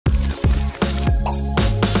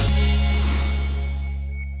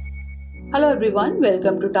Hello everyone,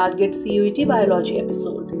 welcome to Target CUET Biology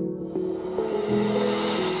episode.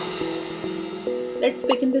 Let's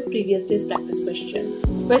begin with previous day's practice question.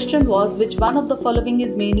 Question was, which one of the following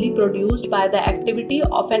is mainly produced by the activity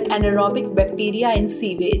of an anaerobic bacteria in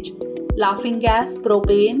sewage? Laughing gas,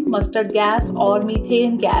 propane, mustard gas or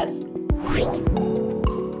methane gas?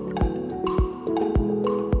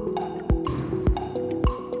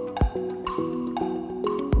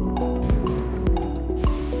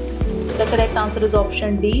 The correct answer is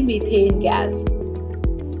option D, methane gas.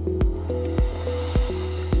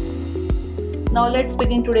 Now let's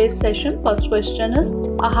begin today's session. First question is,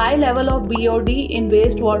 a high level of BOD in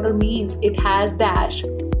wastewater means it has dash: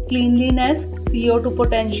 cleanliness, CO2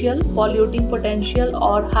 potential, polluting potential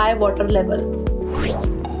or high water level.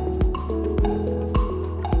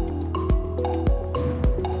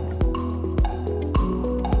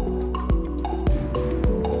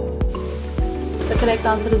 The correct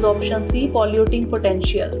answer is option C, polluting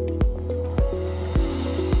potential.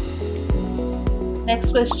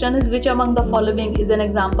 Next question is, which among the following is an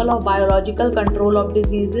example of biological control of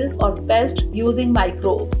diseases or pests using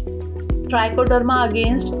microbes? Trichoderma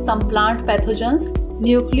against some plant pathogens,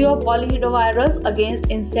 nucleopolyhedrovirus against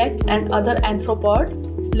insects and other arthropods,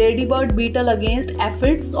 ladybird beetle against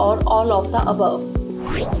aphids or all of the above.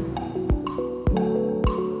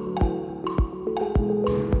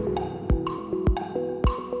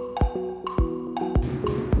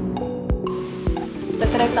 The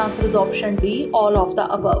correct answer is option D, all of the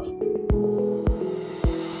above.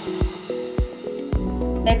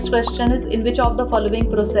 Next question is, in which of the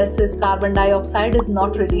following processes carbon dioxide is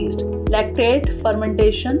not released? Lactate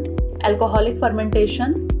fermentation, alcoholic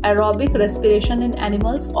fermentation, aerobic respiration in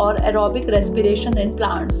animals or aerobic respiration in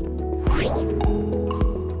plants?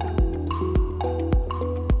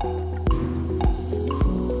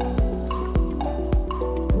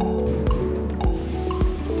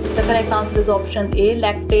 The correct answer is option A,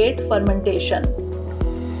 lactate fermentation.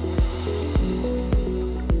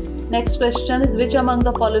 Next question is, which among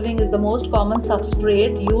the following is the most common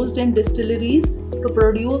substrate used in distilleries to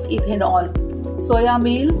produce ethanol? Soya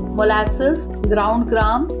meal, molasses, ground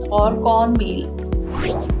gram or corn meal?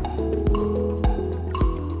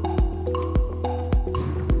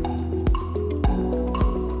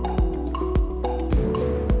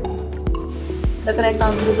 The correct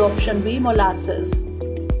answer is option B, molasses.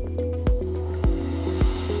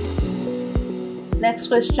 Next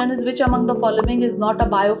question is, which among the following is not a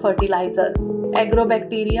biofertilizer?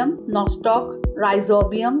 Agrobacterium, nostoc,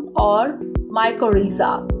 rhizobium or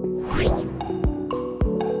mycorrhiza?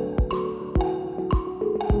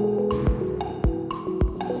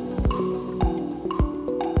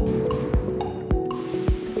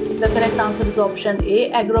 The correct answer is option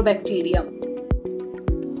A, agrobacterium.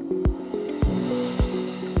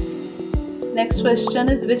 Next question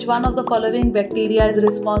is, which one of the following bacteria is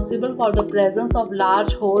responsible for the presence of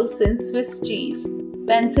large holes in Swiss cheese?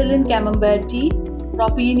 Penicillium camemberti,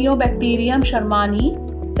 Propionibacterium Sharmanii,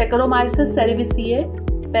 Saccharomyces cerevisiae,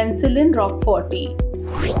 Penicillium roqueforti.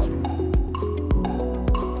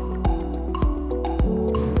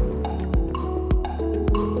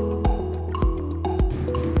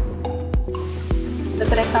 The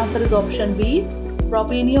correct answer is option B,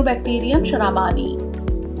 Propionibacterium Sharmanii.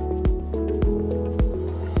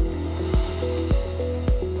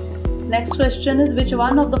 Next question is, which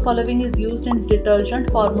one of the following is used in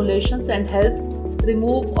detergent formulations and helps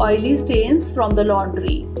remove oily stains from the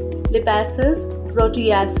laundry? Lipases,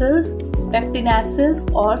 proteases, pectinases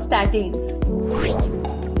or statins?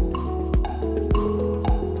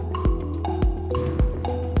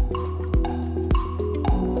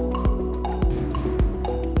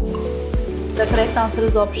 The correct answer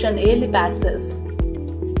is option A, lipases.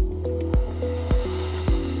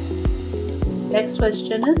 Next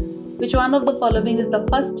question is, which one of the following is the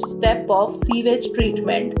first step of sewage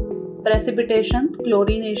treatment? Precipitation,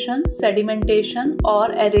 chlorination, sedimentation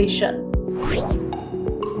or aeration?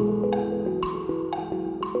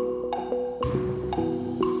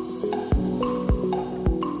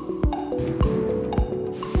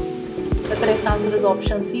 The correct answer is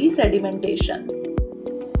option C, sedimentation.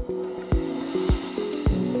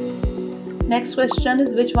 Next question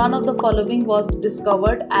is, which one of the following was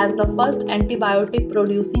discovered as the first antibiotic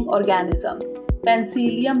producing organism?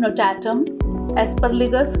 Penicillium Notatum,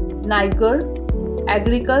 Aspergillus niger,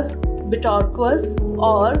 Agaricus bitorquus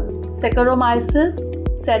or Saccharomyces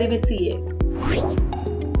cerevisiae?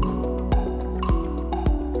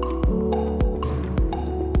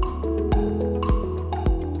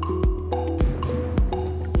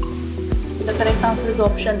 The correct answer is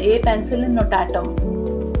option A, Penicillium Notatum.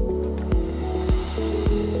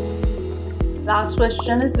 Last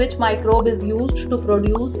question is which microbe is used to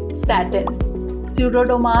produce statin?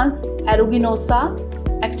 Pseudomonas aeruginosa,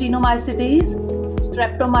 Actinomycetes,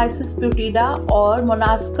 Streptomyces putida or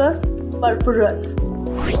Monascus Purpureus?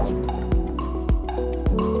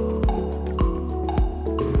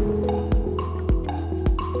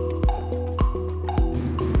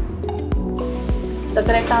 The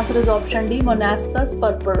correct answer is option D, Monascus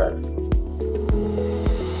Purpureus.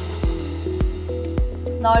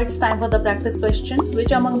 Now it's time for the practice question.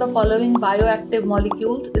 Which among the following bioactive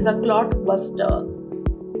molecules is a clot buster?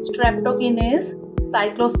 Streptokinase,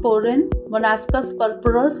 cyclosporin, Monascus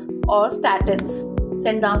Purpureus or statins?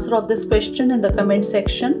 Send the answer of this question in the comment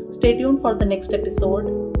section. Stay tuned for the next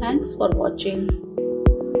episode. Thanks for watching.